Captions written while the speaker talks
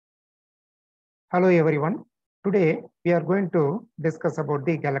Hello everyone. Today we are going to discuss about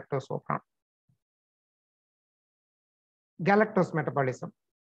the galactose operon. Galactose metabolism.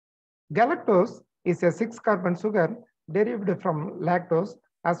 Galactose is a 6-carbon sugar derived from lactose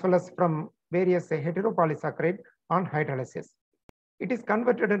as well as from various heteropolysaccharide on hydrolysis. It is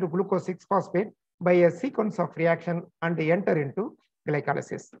converted into glucose 6-phosphate by a sequence of reaction and enter into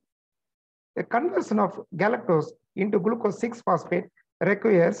glycolysis. The conversion of galactose into glucose 6-phosphate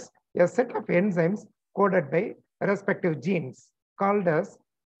requires a set of enzymes coded by respective genes called as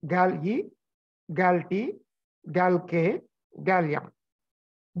GAL-E, GAL-T, GAL-K, GAL-M.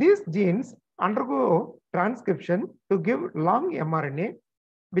 These genes undergo transcription to give long mRNA,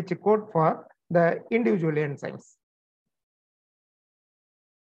 which code for the individual enzymes.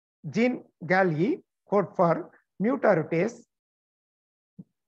 Gene GAL-E code for mutaroutase,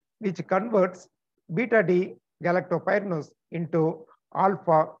 which converts beta-D galactopyranose into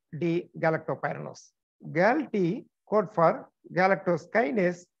alpha-D galactopyranose. GAL-T code for galactose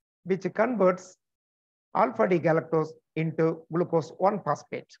kinase, which converts alpha-D galactose into glucose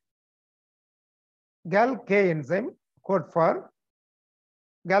 1-phosphate. GAL-K enzyme code for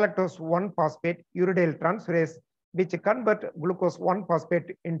galactose 1-phosphate uridyl transferase, which convert glucose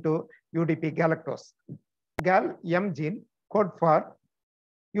 1-phosphate into UDP galactose. GAL-M gene code for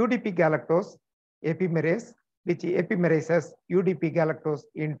UDP galactose epimerase, which epimerases UDP galactose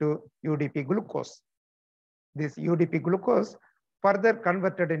into UDP glucose. This UDP glucose further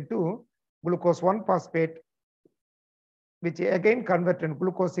converted into glucose 1-phosphate, which again converted into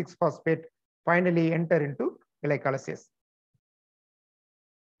glucose 6-phosphate, finally enter into glycolysis.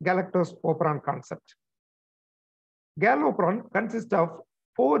 Galactose operon concept. Gal-operon consists of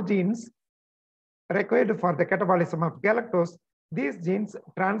 4 genes required for the catabolism of galactose. These genes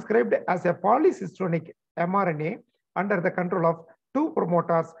transcribed as a polycystonic mRNA under the control of 2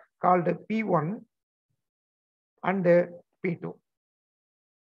 promoters called P1 and P2.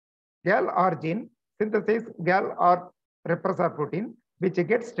 Gal-R gene synthesizes Gal-R repressor protein, which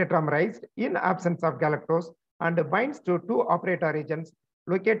gets tetramerized in absence of galactose and binds to 2 operator regions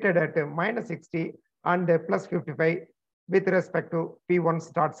located at -60 and +55 with respect to P1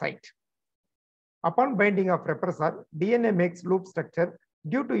 start site. Upon binding of repressor, DNA makes loop structure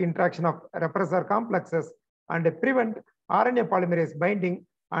due to interaction of repressor complexes and prevent RNA polymerase binding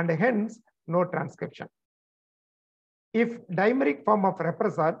and hence no transcription. If dimeric form of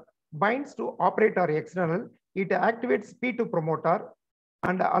repressor binds to operator external, it activates P2 promoter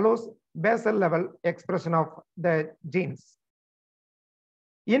and allows basal level expression of the genes.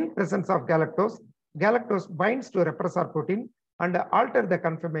 In presence of galactose, galactose binds to repressor protein and alters the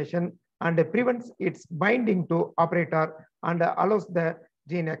conformation and prevents its binding to operator and allows the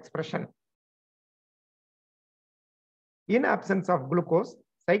gene expression. In absence of glucose,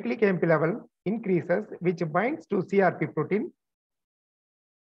 cyclic AMP level increases, which binds to CRP protein.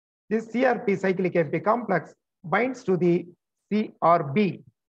 This CRP cyclic AMP complex binds to the CRB,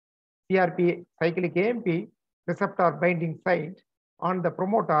 CRP cyclic AMP receptor binding site on the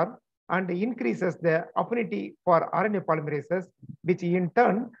promoter and increases the affinity for RNA polymerases, which in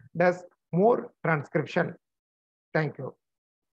turn does more transcription. Thank you.